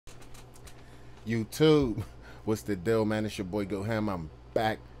YouTube, what's the deal, man? It's your boy GoHammTV. I'm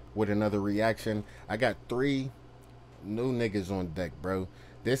back with another reaction. I got 3 new niggas on deck, bro.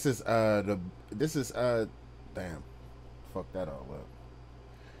 This is damn, fuck that all up.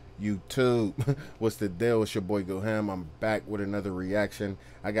 YouTube, what's the deal? It's your boy GoHammTV. I'm back with another reaction.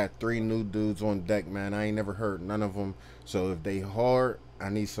 I got 3 new dudes on deck, man. I ain't never heard none of them, so if they hard, I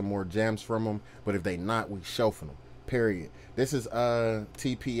need some more jams from them. But if they not, we shelfing them. Period. This is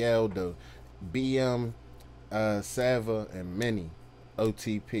TPL, the BM, Sava, and Mini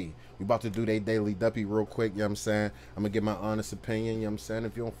OTP. We about to do they daily Duppy real quick, you know what I'm saying? I'm gonna give my honest opinion, you know what I'm saying?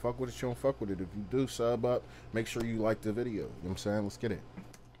 If you don't fuck with it, you don't fuck with it. If you do, sub up, make sure you like the video, you know what I'm saying? Let's get it.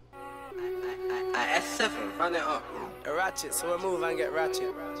 S7, run it up. A ratchet, so we move and get ratchet.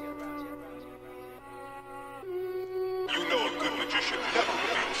 You know a good magician never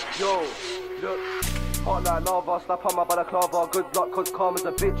reveals. Yo, look. Hot like lava, slap on my balaclava. Good luck, cause karma's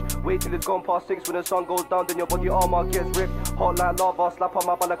a bitch. Wait till it's gone past 6. When the sun goes down, then your body armor gets ripped. Hot like lava, slap on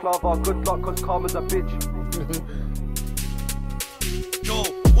my balaclava. Good luck, cause karma's a bitch. Yo,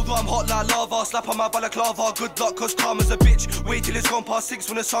 although I'm hot like lava, slap on my balaclava. Good luck, cause karma's a bitch. Wait till it's gone past 6.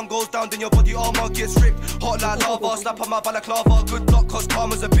 When the sun goes down, then your body armor gets ripped. Hot like lava, slap on my balaclava. Good luck, cause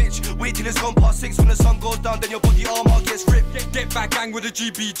karma's a bitch. Wait till it's gone past 6. When the sun goes down, then your body armor gets ripped. Get back, gang with the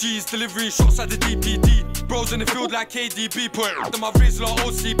GBGs, delivering shots at the DPD. Bros in the field like KDB, put it my wrist like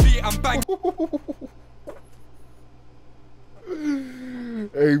OCP. I'm bang.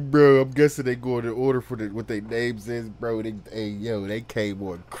 Hey, bro, I'm guessing they go in order for what their names is, bro. They came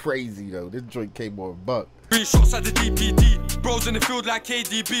on crazy though. This joint came on buck. 3 shots at the DPD. Bros in the field like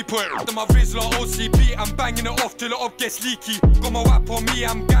KDB, put it my wrist like OCP. I'm banging it off till the up gets leaky. Got my whap on me,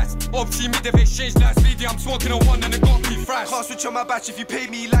 I'm gassed. Obviously mid of exchange last video. I'm smoking on one and it got me fresh. Can't switch on my batch if you pay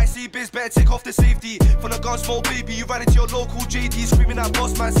me like C-Biz. Better take off the safety. From the gun smoke, baby, you ran into your local JD, screaming out,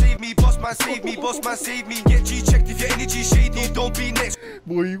 boss man save me, boss man save me, boss man save me. Get G checked if your energy shady. Don't be next.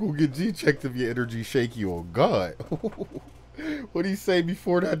 Boy, you gonna get G checked if your energy shaky. Oh God. What did he say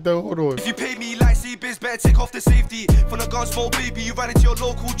before that though? Hold on. If you pay me like C-Biz, better take off the safety. From the gun smoke, baby, you ran into your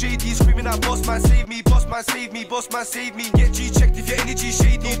local JD, screaming out, boss man save me, boss man save me, boss man save me. Get G checked if your energy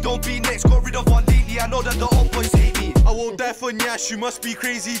shady. Don't be next, got rid of one lately. I know that the old boys hate me. I won't die for Nyash, you must be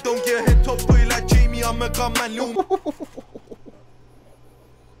crazy. Don't get a head top boy like Jamie, I'm a gunman, little.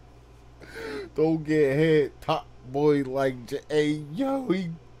 Don't get head top boy like hey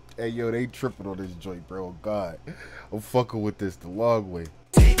yo, they tripping on this joint, bro. Oh God, I'm fucking with this the long way.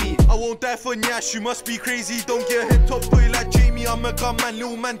 I won't die for Nyash, you must be crazy. Don't get a head top boy like Jamie, I'm a gunman,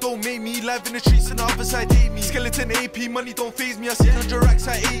 little man, don't make me. Live in the streets and the other side hate me. Skeleton AP, money don't phase me. I see 100 racks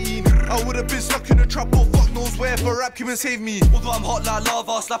at 18. I would've been stuck in the trap, but fuck knows where. But rap came and save me. Although I'm hot like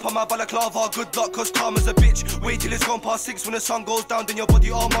lava, slap on my balaclava. Good luck, cause karma's a bitch. Wait till it's gone past 6. When the sun goes down, then your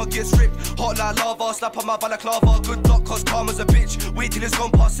body armor gets ripped. Hot like lava, slap on my balaclava. Good luck, cause karma's a bitch. Wait till it's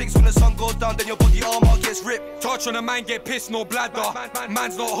gone past 6. When the sun goes down, then your body armor gets ripped. Touch on a man, get pissed, no bladder.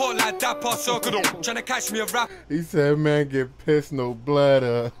 Man's not hot like Dapper, circle tryna catch me a rap. He said, man, get pissed, no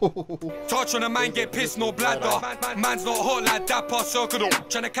bladder. Touch on a man, get pissed, no bladder. Man's not hot like Dapper, circle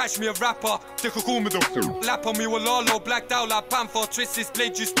tryna catch me a rapper. Take a cool middle. Lap on me with Lalo, blacked out like Panther. Twist this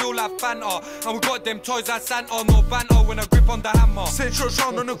blade, you still like Fanta. And we got them toys like Santa, no banter when I grip on the hammer. Central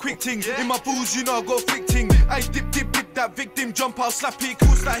round on a quick ting. In my balls, you know I got flick ting. I dip that victim, jump out, slap it,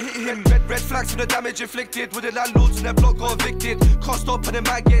 cool that hit him. Red flags for the damage inflicted. With the landlords and their block got evicted. Can't stop and the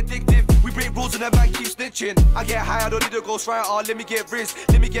man get addicted. We break rules and the man keep snitching. I get high, I don't need a ghostwriter. Let me get wrist,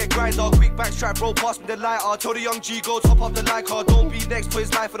 let me get grinder. Quick backstrap, roll past me the lighter. Told the young G, go top up the light car. Don't be next, put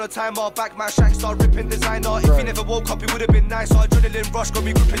his life on a timer. Back my shank, start ripping designer. If he never woke up, it would've been nicer. Adrenaline rush, got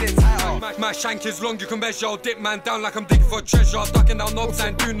me gripping it tighter. My shank is long, you can measure. Dip man down like I'm digging for treasure. Ducking down knobs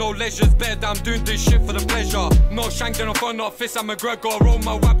and do no leisures. Better I'm doing this shit for the pleasure. No shank, then I'm phone, not fist, I'm McGregor. Roll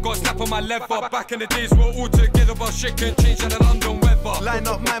my web, got snap on my leather. Back in the days, we're all together, but shit can change at the London weather. Line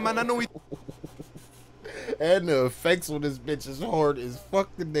up my man, I know he. And the effects on this bitch is hard as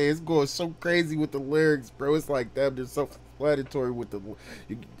fuck today. It's going so crazy with the lyrics, bro. It's like damn, they're self-explanatory with the.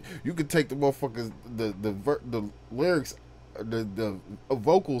 You can take the motherfuckers, the lyrics, the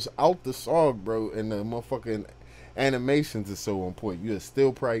vocals out the song, bro, and the motherfucking animations is so on point. You'll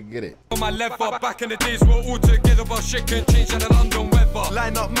still probably get it. On my leather, back in the days, we're all together, but shit can change at the London weather.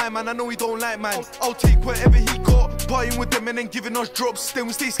 Line up my man, I know he don't like man. I'll take whatever he got. Partying with them and then giving us drops. Then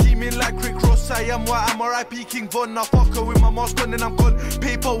we stay scheming like Rick Ross. I am what I'm, R.I.P. King Von. I fuck her with my mask on and I'm gone.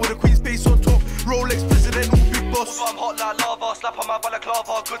 Paper with a queen's face on top. Rolex president, all big boss. I'm hot like lava, slap on my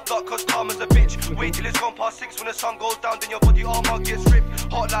balaclava. Good luck, cause karma's a bitch. Wait till it's gone past 6. When the sun goes down, then your body armor gets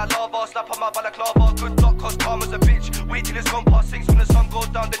ripped. Hot like lava, slap on my balaclava. Good luck, cause karma's a bitch. Wait till it's gone past 6. When the sun goes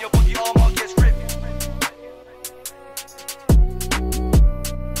down, then your body armor gets ripped.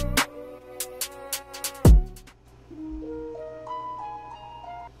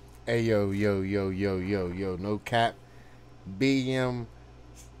 Hey, yo, no cap. BM,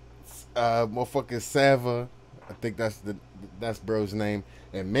 motherfucking Sava. I think that's bro's name.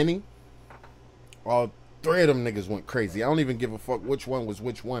 And Minnie. All three of them niggas went crazy. I don't even give a fuck which one was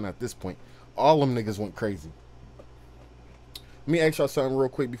which one at this point. All them niggas went crazy. Let me ask y'all something real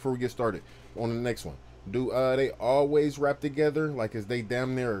quick before we get started on the next one. Do they always rap together? Like, is they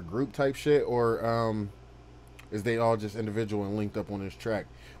damn near a group type shit? Or is they all just individual and linked up on this track?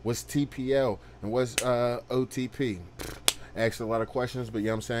 What's TPL and what's OTP? Asked a lot of questions, but you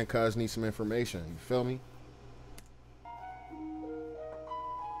know what I'm saying? Cuz need some information. You feel me?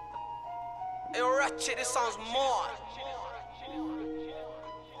 Hey, Ratchet, this sounds more.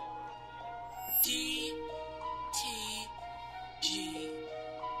 D T G.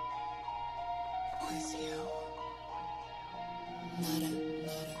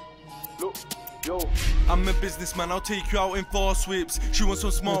 Look, yo, I'm a businessman, I'll take you out in fast whips. She wants some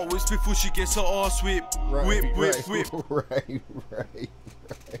smart whips before she gets her ass whipped. Whip. Right.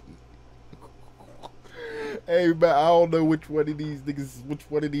 Hey, man, I don't know which one of these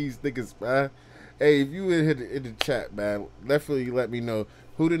niggas, man. Hey, if you in the chat, man, definitely let me know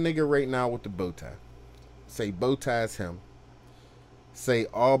who the nigga right now with the bow tie. Say bow tie is him. Say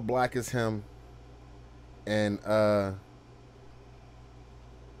all black is him. And the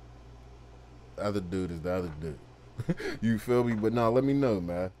other dude is the other dude. You feel me? But no, let me know,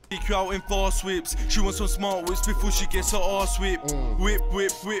 man. Take you out in fast whips. She wants some smart whips before she gets her ass whipped. Whip.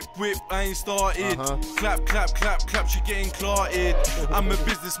 I ain't started. Clap. She getting clarted. I'm a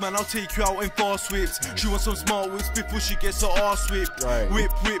businessman. I'll take you out in fast whips. She wants some smart whips before she gets her ass whipped. Right.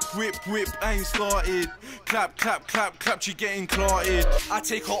 Whip. I ain't started. Clap. She getting clarted. I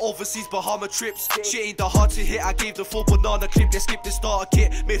take her overseas Bahama trips. She ain't the hard to hit. I gave the full banana clip. They skipped the starter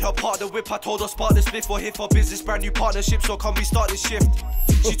kit. Made her partner whip. I told her spark the split for hit for business. Brand new partnership. So can we start the shift?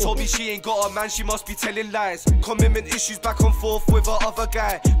 She told me she ain't got a man, she must be telling lies. Commitment issues back and forth with her other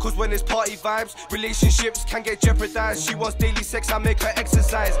guy. Cause when it's party vibes, relationships can get jeopardized. She wants daily sex, I make her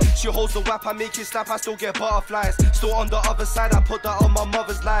exercise. She holds the whap, I make it snap, I still get butterflies. Still on the other side, I put that on my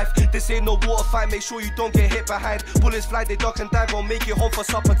mother's life. This ain't no water fight, make sure you don't get hit behind. Bullets fly, they duck and dive, won't make it home for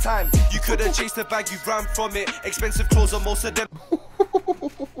supper time. You could've chased the bag, you ran from it. Expensive clothes on most of them.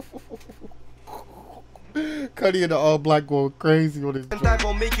 Cuddy and the all black going crazy on this. And I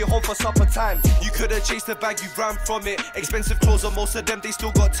won't make it home for supper time. You could've chased the bag, you ran from it. Expensive clothes on most of them, they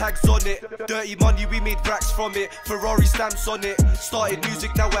still got tags on it. Dirty money, we made racks from it. Ferrari stamps on it. Started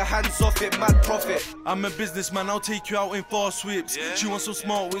music, now we're hands off it. Mad profit. I'm a businessman, I'll take you out in fast whips. She wants some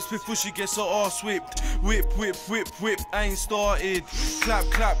smart whips before she gets her ass whipped. Whip. I ain't started.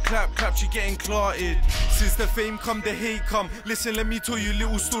 Clap. She getting clarted. Since the fame come, the hate come. Listen, let me tell you a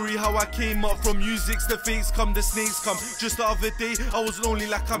little story how I came up from music's the fakes come, the snakes come. Just the other day, I was lonely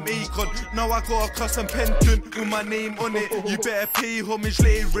like I'm Akon. Now I got a custom pendant with my name on it. You better pay homage,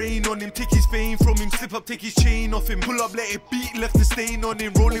 let it rain on him. Take his fame from him, slip up, take his chain off him. Pull up, let it beat, left the stain on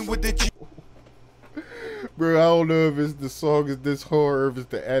him. Rolling with the G. Bro, I don't know if it's the song is this horror, or if it's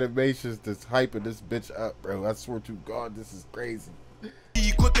the animations that's hyping this bitch up, bro. I swear to God, this is crazy.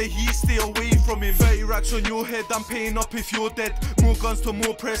 You got the heat, stay away from him. 30 racks on your head, I'm paying up if you're dead. More guns to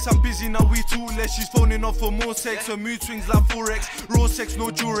more press, I'm busy now, we too less. She's phoning off for more sex, her mood swings like Forex. Raw sex, no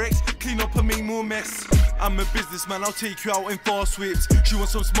Durex, clean up and make more mess. I'm a businessman, I'll take you out in fast whips. She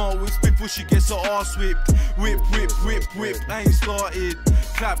wants some smart whips before she gets her ass whipped. Whip, I ain't started.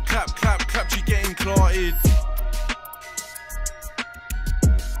 Clap, she getting clarted.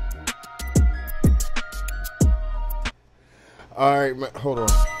 Alright, man, hold on.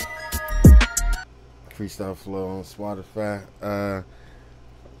 Freestyle flow on Spotify.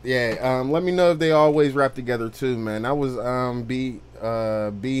 Let me know if they always rap together too, man. That was BM,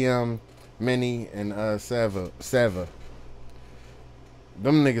 Minnie, and Sava.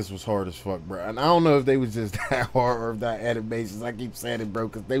 Them niggas was hard as fuck, bro. And I don't know if they was just that hard or if that animations. I keep saying it, bro,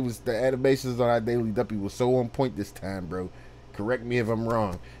 because the animations on our daily Duppy was so on point this time, bro. Correct me if I'm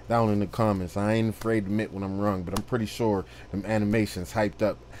wrong down in the comments. I ain't afraid to admit when I'm wrong, but I'm pretty sure them animations hyped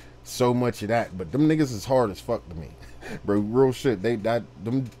up so much of that. But them niggas is hard as fuck to me, bro. Real shit.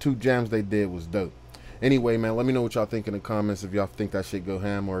 Them two jams they did was dope. Anyway, man, let me know what y'all think in the comments. If y'all think that shit go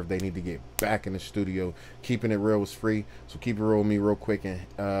ham or if they need to get back in the studio. Keeping it real was free, so keep it real with me real quick and you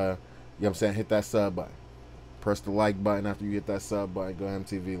know what I'm saying, hit that sub button. Press the like button after you hit that sub button.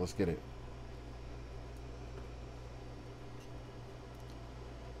 GoHammTV. Let's get it.